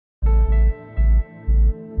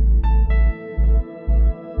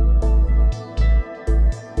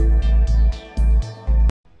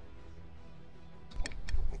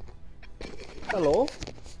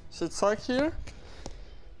So it's like here.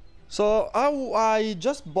 So I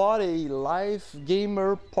just bought a Live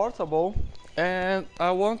Gamer portable and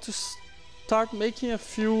I want to start making a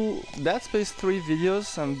few Dead Space 3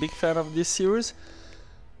 videos. I'm a big fan of this series.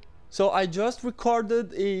 So I just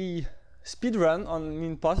recorded a speedrun on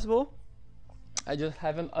Impossible. I just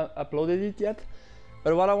haven't uploaded it yet.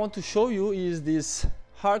 But what I want to show you is this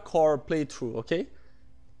hardcore playthrough, okay?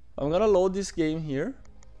 I'm gonna load this game here.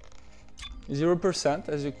 0%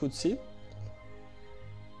 as you could see.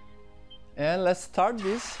 And let's start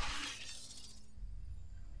this.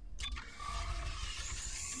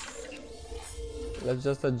 Let's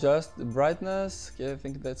just adjust the brightness. Okay, I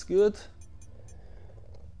think that's good.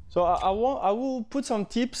 So I will put some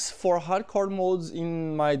tips for hardcore modes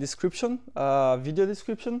in my description, video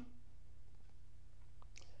description.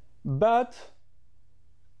 But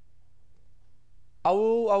I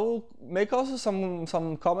will make also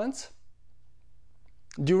some comments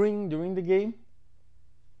during the game.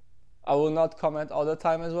 I will not comment all the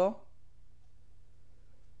time as well.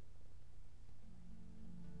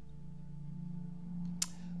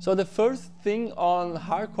 So the first thing on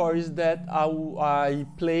hardcore is that I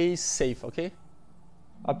play safe, okay?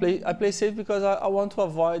 I play safe because I want to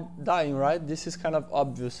avoid dying, right? This is kind of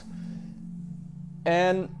obvious.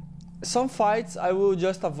 And some fights I will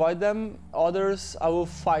just avoid them, others I will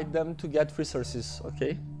fight them to get resources,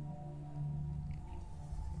 okay?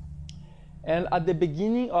 And at the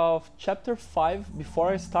beginning of chapter 5, before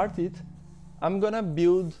I start it, I'm gonna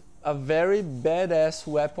build a very badass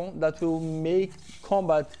weapon that will make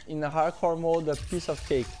combat in a hardcore mode a piece of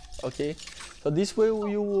cake, okay? So this way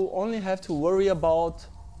you will only have to worry about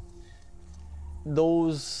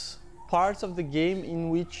those parts of the game in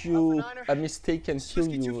which a mistake can kill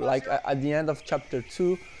you, like at the end of chapter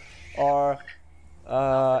 2 or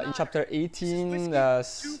in chapter 18, you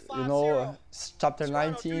know, chapter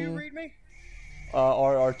 19.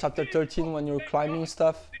 Or chapter 13 when you're climbing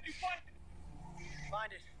stuff. Did you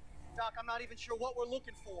find it? Doc, I'm not even sure what we're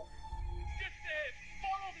looking for. Just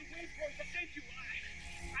follow the waveforms that sent you.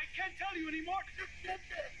 I can't tell you anymore. Just get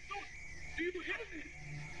there. Do you hear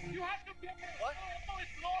me? You have to get there. What? Oh,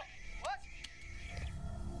 it's lost. What?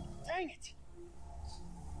 Dang it.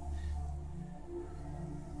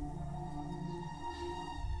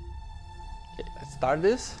 Okay, let's start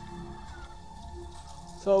this.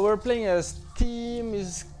 So we're playing as Team.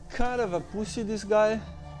 Is kind of a pussy, this guy.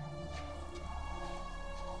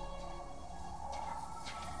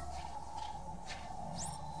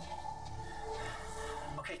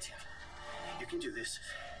 Okay, Tim. You can do this.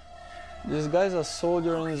 This guy's a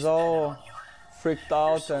soldier and he's all freaked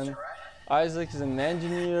out, and Isaac is an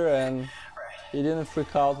engineer and he didn't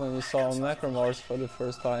freak out when he saw Necromorph for the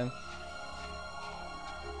first time.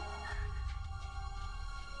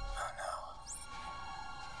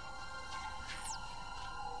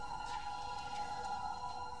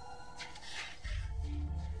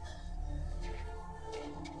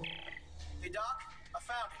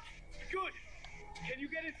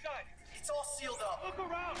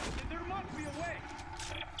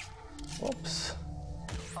 Oops.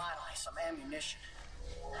 Finally, some ammunition.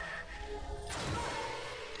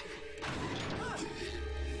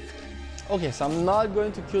 Okay, so I'm not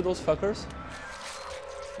going to kill those fuckers.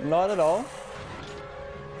 Not at all.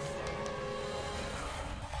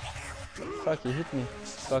 Fuck, you hit me,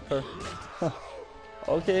 sucker.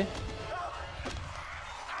 Okay.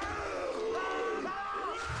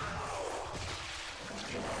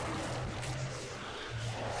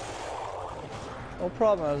 No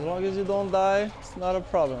problem, as long as you don't die, it's not a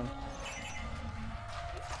problem.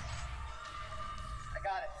 I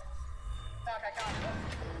got it. Doc, I got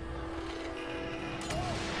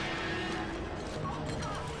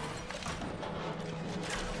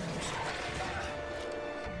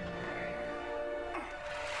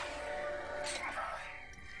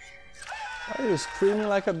it. Are you screaming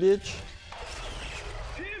like a bitch?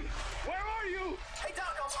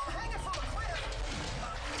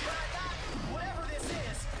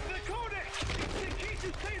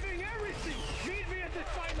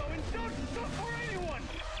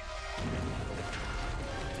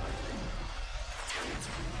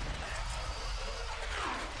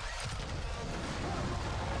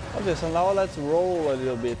 Okay, so now let's roll a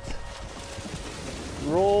little bit.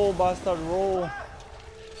 Roll, bastard, roll.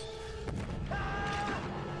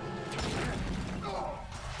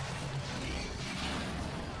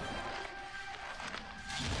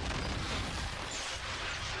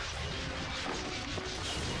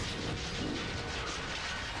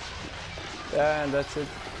 Yeah, and that's it.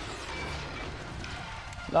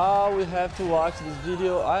 Now we have to watch this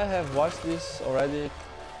video. I have watched this already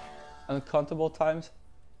uncountable times.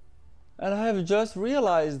 And I have just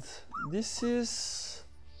realized this is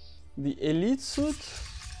the elite suit.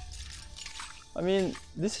 I mean,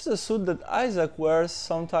 this is a suit that Isaac wears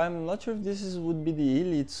sometime. I'm not sure if this would be the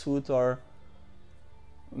elite suit or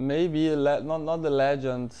maybe not the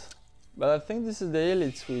legend, but I think this is the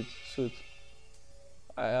elite suit.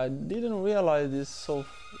 I didn't realize this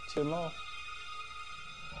till now.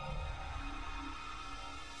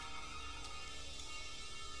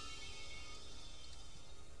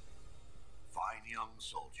 Fine young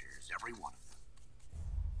soldiers, every one of them.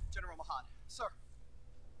 General Mahan, sir.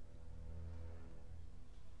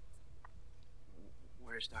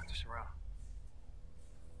 Where's Dr. Serrano?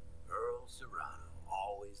 Earl Serrano,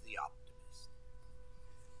 always the optimist.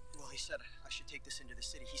 Well, he said I should take this into the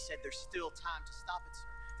city. He said there's still time to stop it, sir.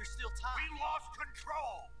 There's still time. We lost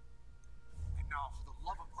control! And now, for the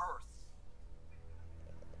love of Earth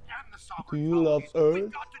and the sovereign Do you love Earth?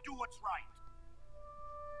 we've got to do what's right.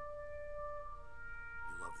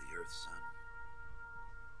 You love the Earth, son?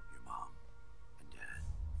 Your mom and dad?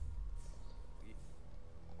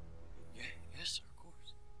 Yes, sir, of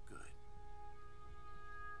course. Good.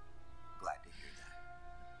 Glad to hear that.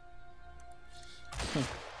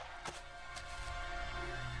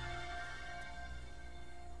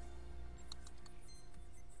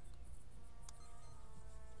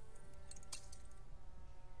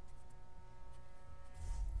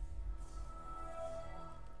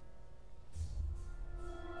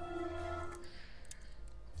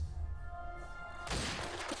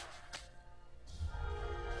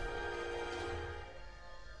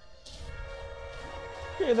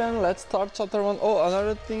 Okay, then let's start chapter 1. Oh,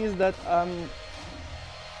 another thing is that I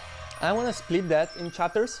want to split that in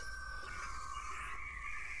chapters.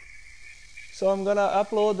 So I'm gonna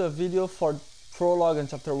upload a video for Prologue and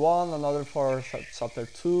chapter 1, another for chapter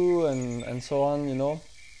 2, and so on, you know.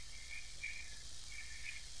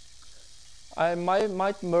 I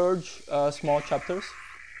might merge small chapters.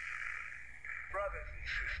 Brothers and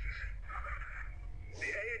sisters, the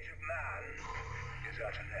age of man is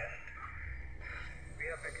at an end. We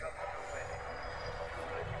have become too many.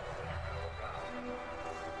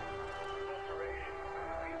 Corporations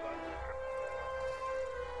will be one.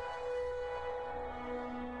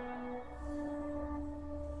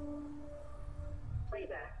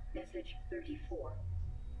 Playback, message 34.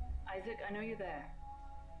 Isaac, I know you're there.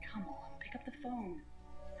 Come on, pick up the phone.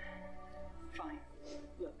 Fine.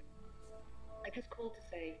 Look, I just called to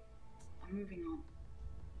say I'm moving on.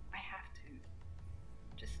 I have to.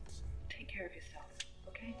 Just take care of yourself,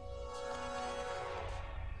 okay?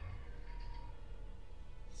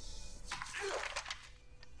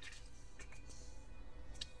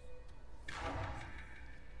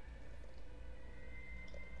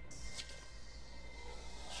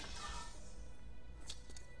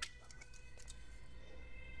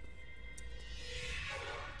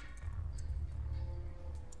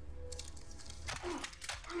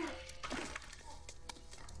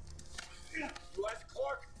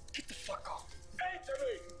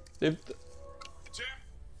 Lift Tim,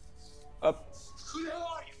 up. who the hell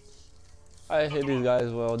are you? I hate these guys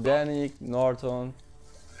as well. Danny, Norton.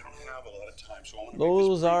 I don't have a lot of time, so I want to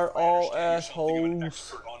Those are all You're an assholes.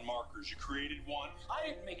 expert on markers. You created one, I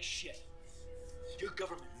didn't make shit. Your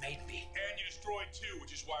government made me. and you destroyed two,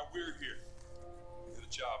 which is why we're here. We got a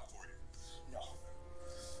job for you. No.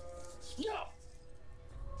 No!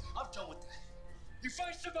 I'm done with that. You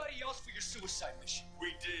find somebody else for your suicide mission.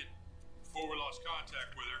 We did. Before we lost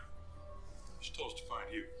contact with her, she told us to find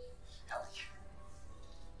you. Ellie.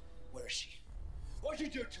 Where is she? What'd you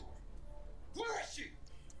do to her? Where is she?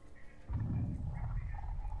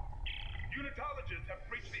 Unitologists have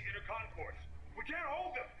breached the inner concourse. We can't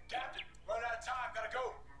hold them. Captain, run out of time. Gotta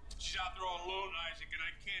go. She's out there all alone, Isaac, and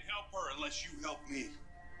I can't help her unless you help me.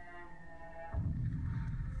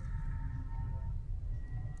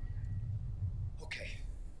 Okay.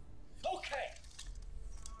 Okay!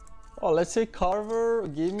 Oh, let's say Carver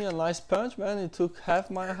gave me a nice punch, man. He took half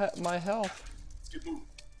my health. Let's get moving.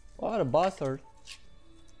 What a bastard.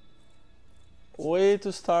 Way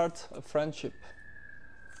to start a friendship.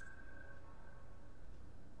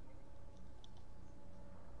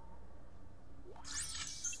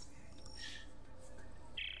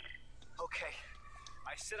 Okay.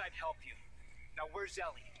 I said I'd help you. Now where's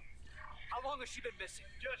Ellie? How long has she been missing?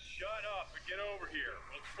 Just shut up and get over here.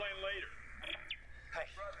 We'll explain later. Hey.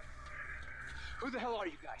 Who the hell are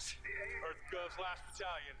you guys? Earth Gov's last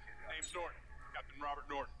battalion. Name's Norton. Captain Robert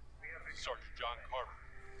Norton. Sergeant John Carver.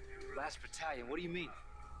 Last battalion, what do you mean?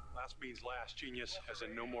 Last means last, genius, as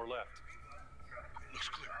in no more left. Looks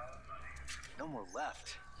clear. No more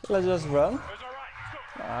left. Let's just run. It's all right.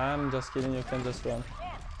 Let's go. I'm just kidding, you can just run. Go,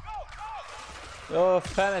 go! Yo,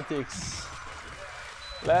 fanatics.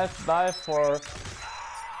 Let's die for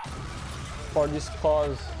this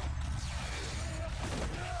cause.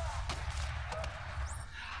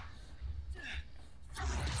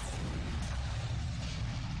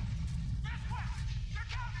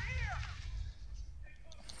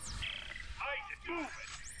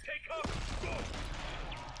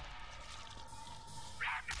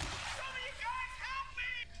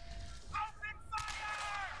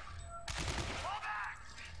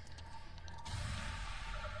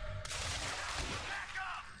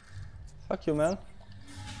 Fuck you, man.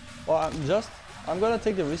 Well, I'm gonna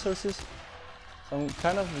take the resources. So I'm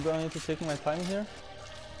kind of going to take my time here.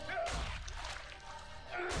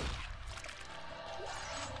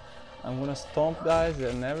 I'm gonna stomp guys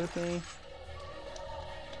and everything.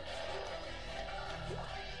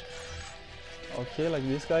 Okay, like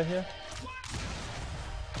this guy here.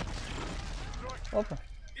 Oh, I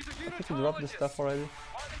think he dropped the stuff already.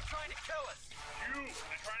 Why are they trying to kill us? You!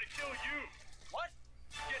 They're trying to kill you! What?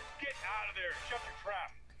 Get out of there! Shut your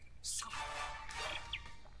trap!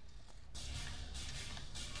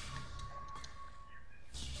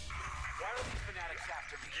 Why are these fanatics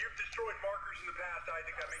after me? You've destroyed markers in the past,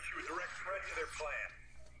 Isaac. That makes you a direct threat to their plan.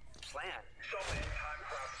 Plan? Some end-time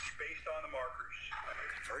prophecy based on the markers.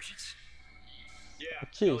 Convergence? Yeah.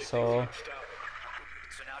 Okay, so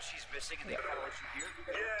So now she's missing and they followed you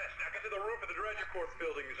here? Yes, now get to the roof of the Dredger Corp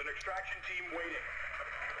building. There's an extraction team waiting.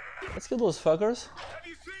 let's kill those fuckers. Have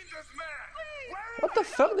you seen this man? What the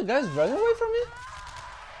fuck? The guy's running away from me?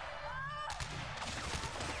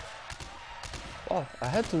 Oh, I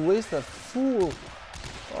had to waste a fool.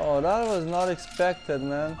 Oh, that was not expected,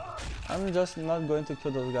 man. I'm just not going to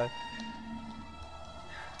kill those guys.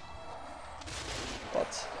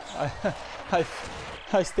 What?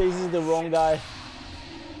 I stasis the wrong guy.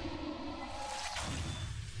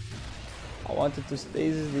 I wanted to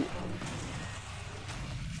stasis the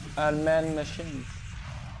unmanned machines.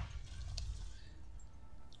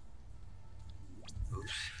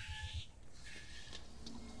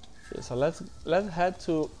 Okay, so let's head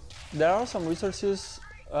to. There are some resources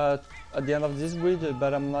at the end of this bridge,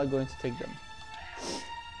 but I'm not going to take them.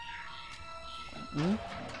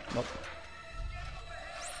 Nope.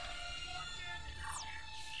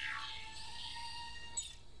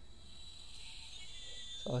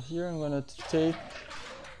 So here I'm gonna take.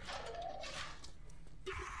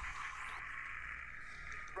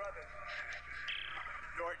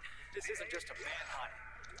 Norton, this isn't just a manhunt.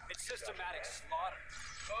 It's systematic slaughter.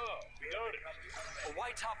 Oh, noted.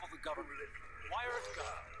 Why topple the government? Why Earth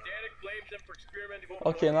God? Danik blames them for experimenting with...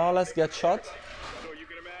 Okay, now let's get shot. So you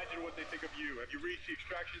can imagine what they think of you. Have you reached the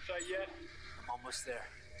extraction site yet? I'm almost there.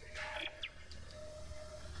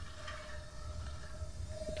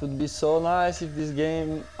 It would be so nice if this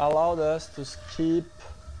game allowed us to skip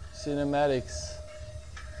cinematics.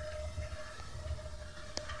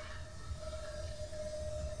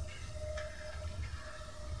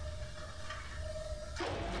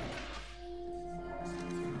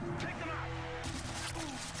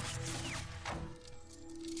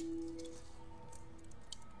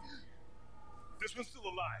 This one's still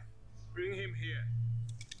alive. Bring him here.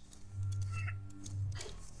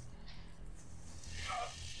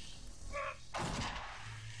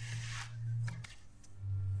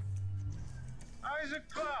 Isaac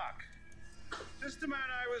Clarke. Just the man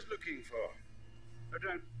I was looking for. Now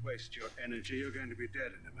don't waste your energy. You're going to be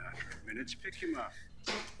dead in a matter of minutes. Pick him up.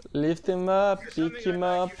 Lift him up, There's pick something him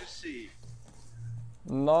I'd up. like you to see.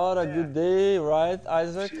 Not a good day, right,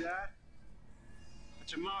 Isaac? See that?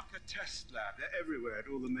 It's a marker test lab. They're everywhere at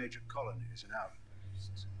all the major colonies and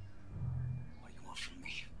outposts. What do you want from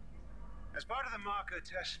me? As part of the marker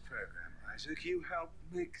test program, Isaac, you helped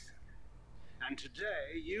make them. And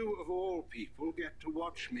today, you of all people get to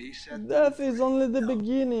watch me set Death them is free. only the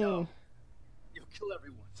beginning. You'll kill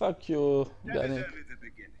everyone. Fuck you, That is Danny. only the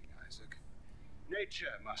beginning, Isaac.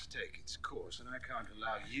 Nature must take its course, and I can't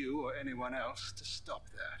allow you or anyone else to stop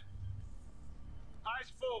that.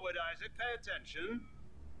 Eyes forward, Isaac. Pay attention.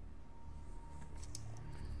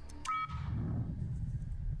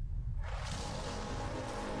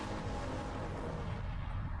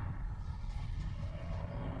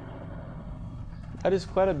 That is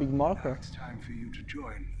quite a big marker. It's time for you to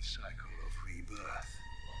join the cycle of rebirth.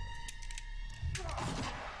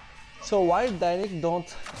 So why Danik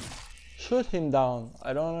don't shoot him down?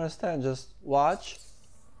 I don't understand. Just watch,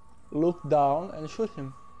 look down and shoot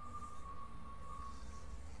him.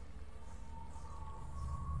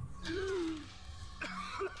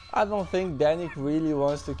 I don't think Danik really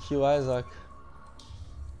wants to kill Isaac.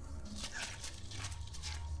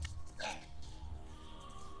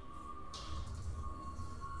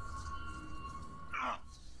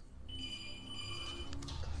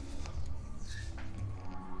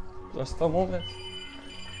 Just a moment.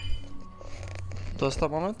 Just a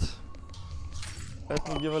moment. Let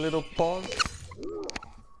me give a little pause.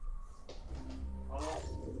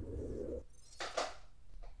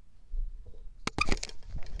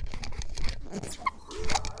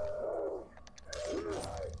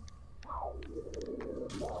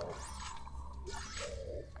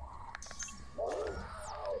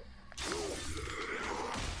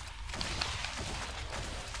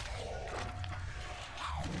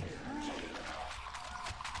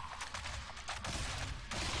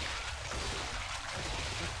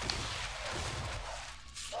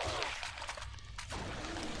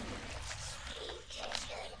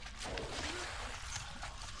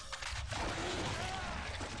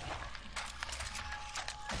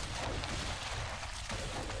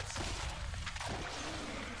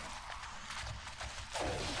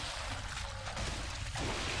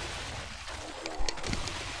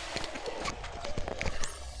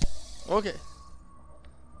 Okay,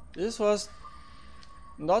 this was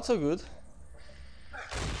not so good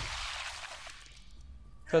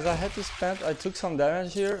because I had to spend. I took some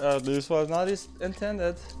damage here. This was not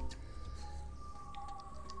intended.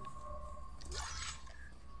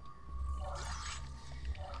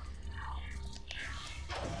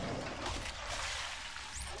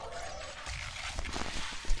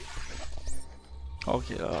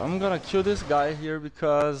 Okay, I'm gonna kill this guy here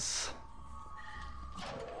because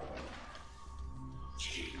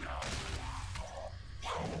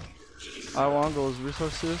I want those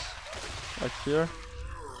resources, like here.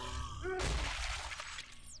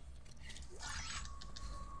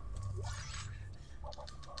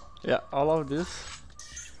 Yeah, all of this.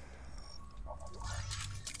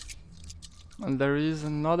 And there is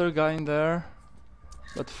another guy in there.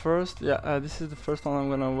 But first, yeah, this is the first one I'm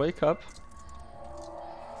gonna wake up.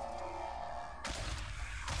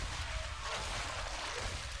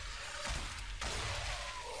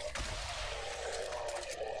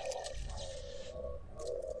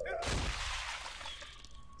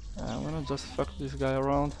 I'm gonna just fuck this guy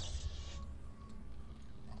around.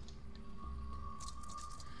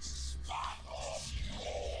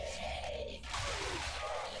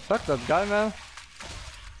 Fuck that guy, man.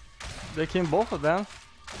 They came both of them.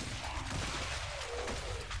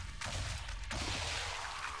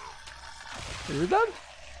 Is he dead?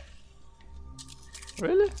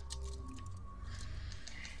 Really?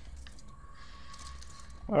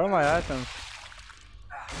 Where are my items?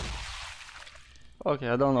 Okay,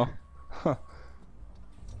 I don't know.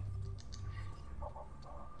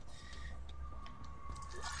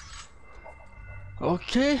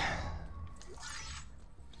 Okay.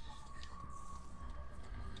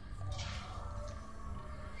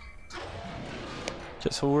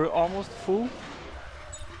 Okay, so we're almost full. Isaac,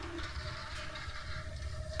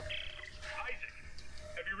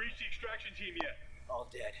 have you reached the extraction team yet? All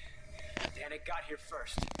dead. Danik got here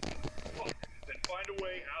first. Fuck. Then find a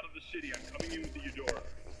way out of the city. I'm coming in with the Eudora.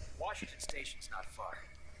 Washington Station's not far.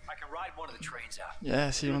 I can ride one of the trains out.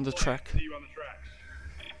 Yeah, see you on the track. See you on the tracks.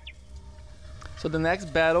 So the next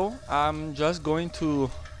battle, I'm just going to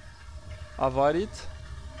avoid it.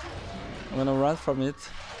 I'm gonna run from it.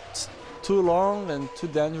 It's too long and too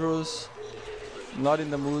dangerous. Not in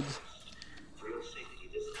the mood.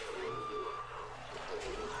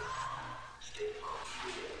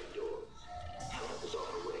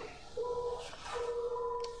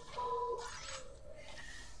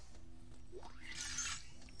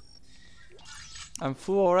 I'm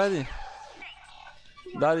full already.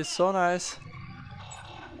 That is so nice.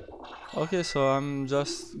 Okay, so I'm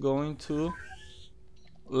just going to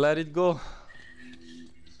let it go.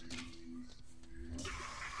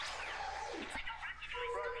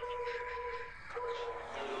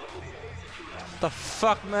 What the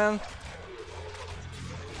fuck, man?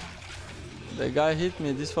 The guy hit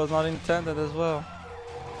me. This was not intended as well.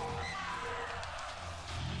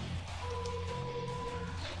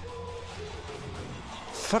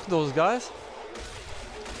 Fuck those guys.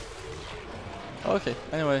 Okay,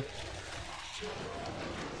 anyway.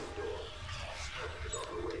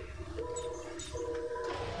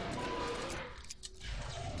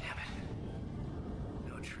 Damn it.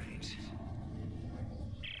 No trains.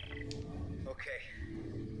 Okay,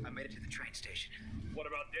 I made it to the train station. What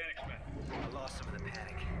about Danik's men? I lost some of the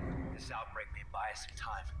panic. This outbreak may buy us some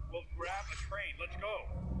time. Well, grab a train. Let's go.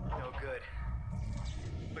 No good.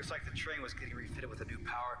 Looks like the train was getting refitted with a new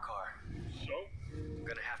power car. So? I'm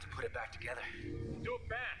gonna have to put it back together. Do it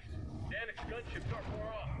fast. Danik's gunships aren't far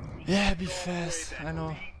off. Yeah, be fast. I know.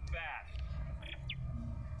 Be fast.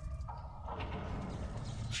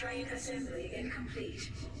 Train assembly incomplete.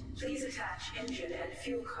 Please attach engine and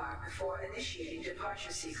fuel car before initiating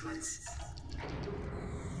departure sequence.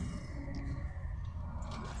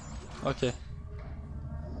 Okay.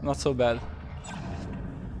 Not so bad.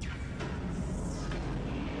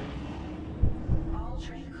 All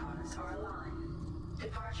train cars are aligned.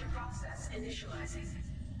 Departure process initializing.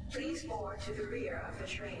 Please board to the rear of the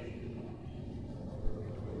train.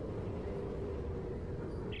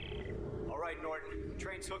 All right, Norton.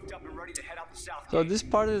 Train's hooked up and ready to head out the south. So this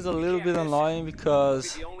part is a little bit annoying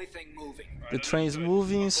because The only thing moving. the train is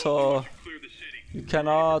moving, so you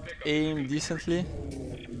cannot aim decently.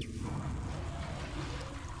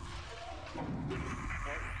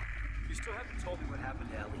 You still haven't told me what happened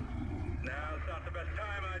to Ellie. Now it's not the best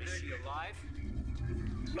time, Is Isaac. she alive?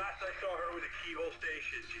 Last I saw her was at Keyhole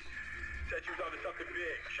Station. She said she was onto something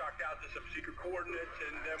big, shocked out to some secret coordinates,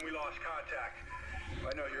 and then we lost contact.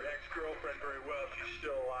 I know your ex-girlfriend very well. She's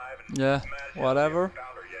still alive. And Yeah, Madison whatever. hasn't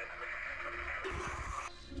found her yet.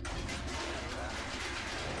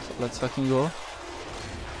 So let's fucking go.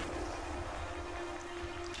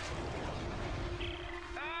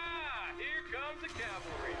 Ah, here comes the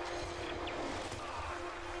cavalry.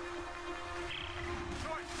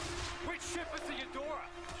 Which ship is the Eudora?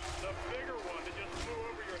 The bigger one that just flew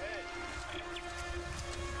over your head.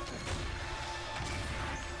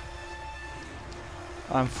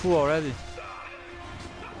 I'm full already.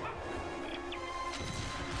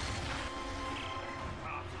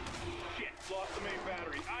 Shit, lost the main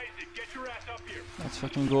battery. Isaac, get your ass up here. Let's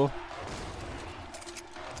fucking go.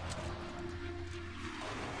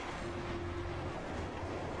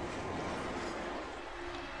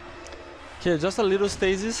 Okay, just a little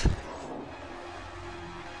stasis. It's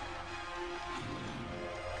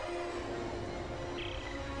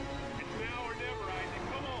now or never, Isaac.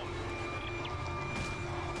 Come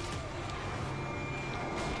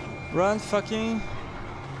on. Run, fucking. That's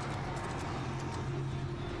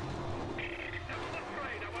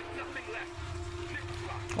right, I want nothing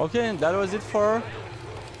left. Okay, and that was it for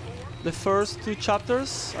the first two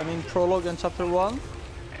chapters. I mean, Prologue and Chapter 1.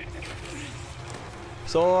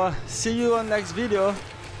 So, see you on next video.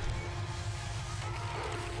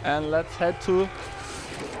 And let's head to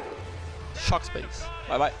Shock Space.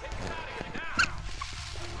 Bye bye.